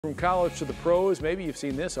From college to the pros, maybe you've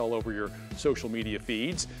seen this all over your social media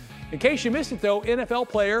feeds. In case you missed it though, NFL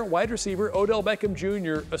player, wide receiver Odell Beckham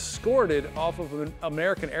Jr. escorted off of an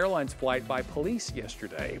American Airlines flight by police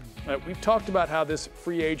yesterday. We've talked about how this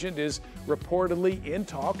free agent is reportedly in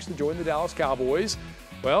talks to join the Dallas Cowboys.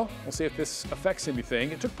 Well, we'll see if this affects anything.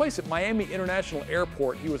 It took place at Miami International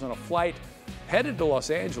Airport. He was on a flight headed to Los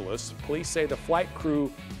Angeles. Police say the flight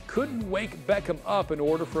crew couldn't wake Beckham up in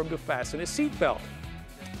order for him to fasten his seatbelt.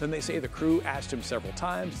 Then they say the crew asked him several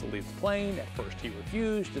times to leave the plane. At first he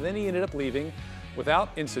refused, and then he ended up leaving without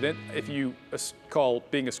incident. If you call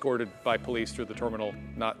being escorted by police through the terminal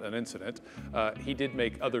not an incident, he did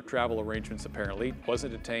make other travel arrangements apparently.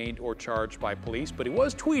 Wasn't detained or charged by police, but he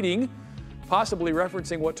was tweeting, possibly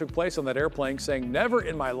referencing what took place on that airplane, saying, "Never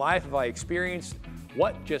in my life have I experienced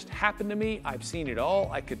what just happened to me. I've seen it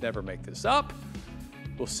all. I could never make this up."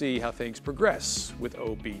 We'll see how things progress with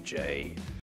OBJ.